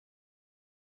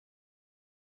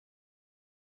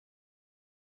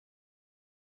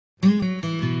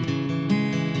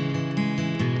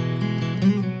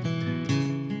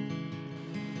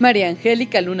María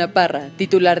Angélica Luna Parra,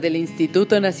 titular del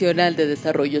Instituto Nacional de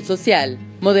Desarrollo Social,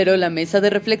 moderó la mesa de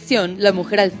reflexión La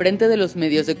Mujer al Frente de los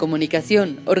Medios de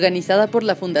Comunicación, organizada por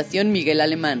la Fundación Miguel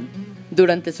Alemán.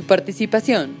 Durante su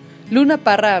participación, Luna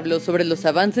Parra habló sobre los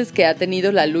avances que ha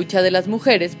tenido la lucha de las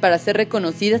mujeres para ser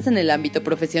reconocidas en el ámbito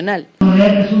profesional.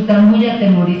 Resulta muy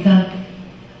atemorizante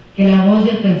que la voz y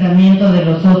el pensamiento de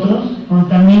los otros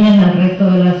contaminen al resto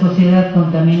de la sociedad,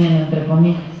 contaminen entre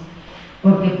comillas,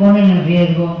 porque ponen en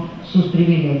riesgo sus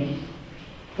privilegios.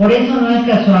 Por eso no es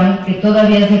casual que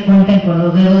todavía se cuenten con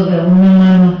los dedos de una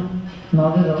mano, no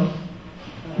de dos,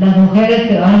 las mujeres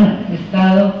que han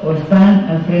estado o están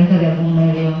al frente de algún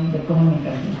medio de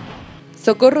comunicación.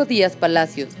 Socorro Díaz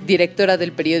Palacios, directora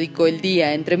del periódico El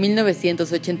Día entre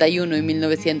 1981 y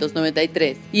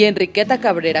 1993, y Enriqueta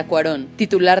Cabrera Cuarón,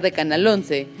 titular de Canal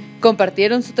 11,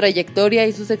 compartieron su trayectoria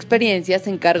y sus experiencias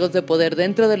en cargos de poder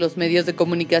dentro de los medios de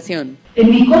comunicación.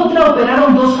 En mi contra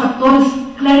operaron dos factores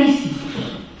clarísimos: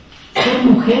 ser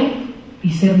mujer y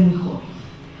ser muy joven.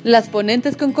 Las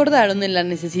ponentes concordaron en la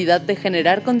necesidad de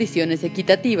generar condiciones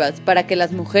equitativas para que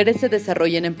las mujeres se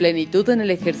desarrollen en plenitud en el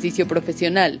ejercicio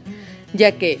profesional,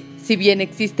 ya que, si bien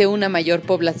existe una mayor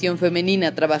población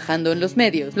femenina trabajando en los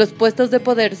medios, los puestos de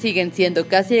poder siguen siendo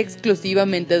casi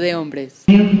exclusivamente de hombres.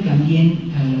 Creo que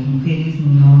también a las mujeres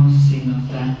no se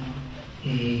nos da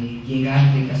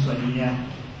llegar de casualidad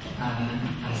a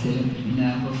hacer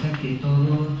determinada cosa, que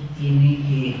todo tiene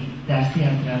que darse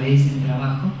a través del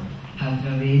trabajo, a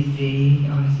través de,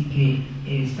 ahora sí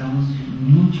que estamos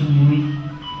muy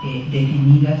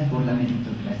definidas por la meritocracia.